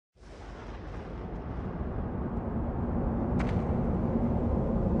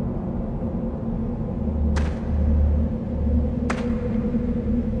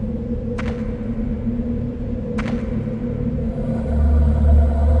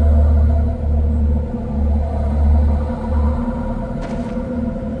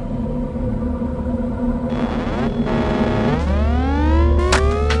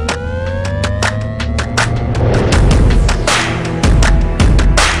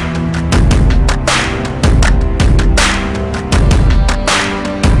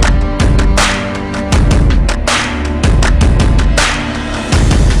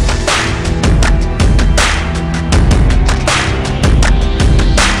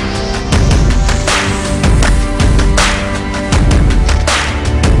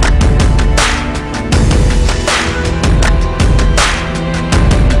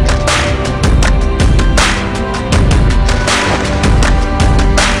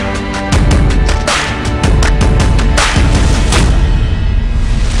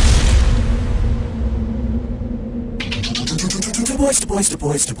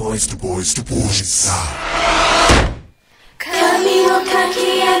髪をかき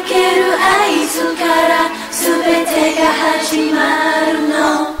上げる合図から全てが始まる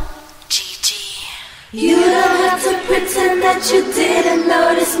の You don't have to pretend that you didn't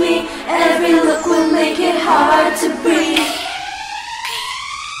notice me. Every look will make it hard to breathe.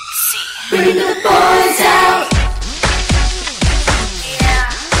 Bring the boys out. Yeah,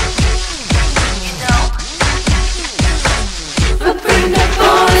 you know. But bring the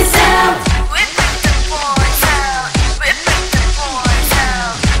boys out. We bring the boys out. We bring the boys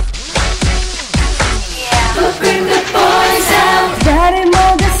out. Yeah. But bring the boys out. 나를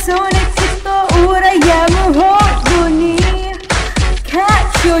모두 손에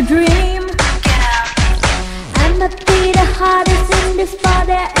Catch your dream. I'ma be the hardest in this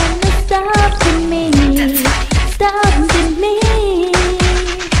party, and it's stopping me. Stopping me.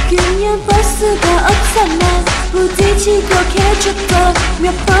 그냥 볼 수가 없어 난 부딪히고 개죽고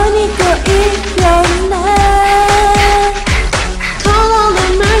몇 번이고 일어나. Call on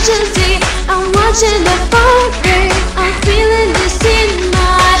emergency. I'm watching the party. I'm feeling this in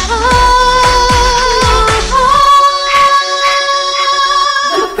my heart.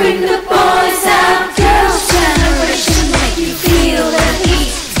 Bring the boys out, girls' generation, make you feel the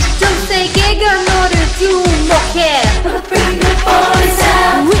heat. Don't say gay girl, 너를 주목해. But bring the boys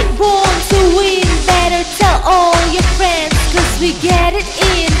out. We're born to win, better tell all your friends, cause we get it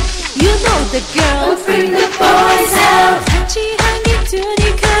in. You know the girls. But bring the boys out. 같이 한개 둘이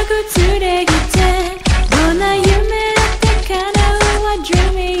가고 둘의 곁에 너나 유명했던 가나우와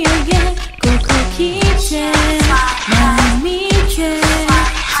dreamy again. 꼭 기대 마음이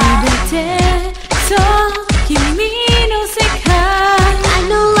돼. I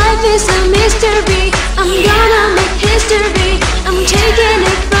know life is a mystery. I'm gonna make history. I'm taking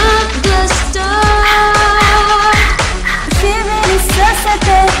it from the start. Feeling is so sad.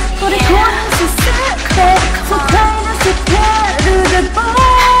 우리 고는 so sad. So kind of so bad to the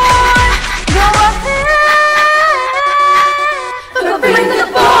boy. Go ahead. But bring the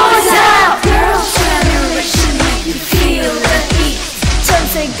boys out. Girls' generation make you feel the heat. 전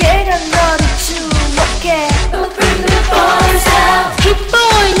세계가 너를 주목해. But bring the boys out. Hey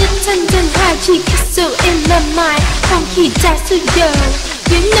boy, 내 잔잔하지 계속 in my mind. funky Sooyoung,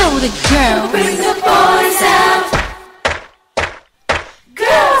 you know the girl. Bring the boys out.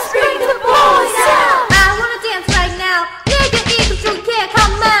 Girls, bring the boys out. I wanna dance right now. 내게 이름 줄게,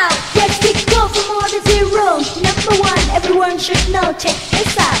 come out. Yes, we go from all to zero. Number one, everyone should know. Check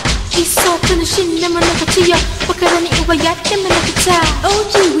this out. 이 소프는 신내만 나가지요. 와카라니 이와야 때문에 나가자.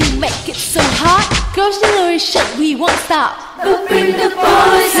 OG, we make it so hot. Girls, you know it shit, we won't stop. But bring the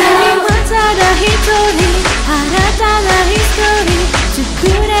boys out. 하나따라 히토리, 하나따라 히스토리.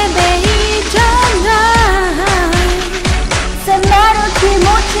 주쿨의 매이잖아. 산마로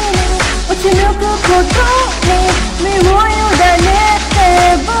키모치니, 어찌누구 고도니. 미워요 다 내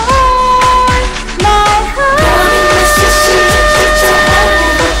boy. My heart.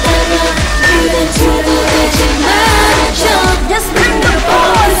 Just bring the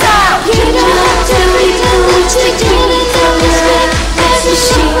boys out. You don't have to be to get it on the street. Every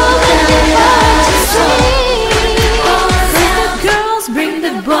single girls bring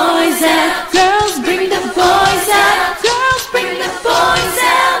the boys out. Girls bring the boys out. Girls bring the boys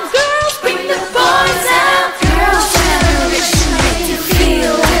out. Girls bring the boys out. Girls generation make you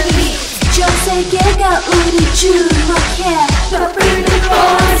feel the heat. 전 세계가 우리 주목해. But bring the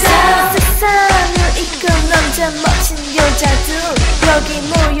boys out. 세상을 이끈 남자 멋진 여자들 여기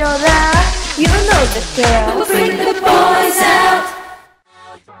모여라. You know the girl. Bring the boys out.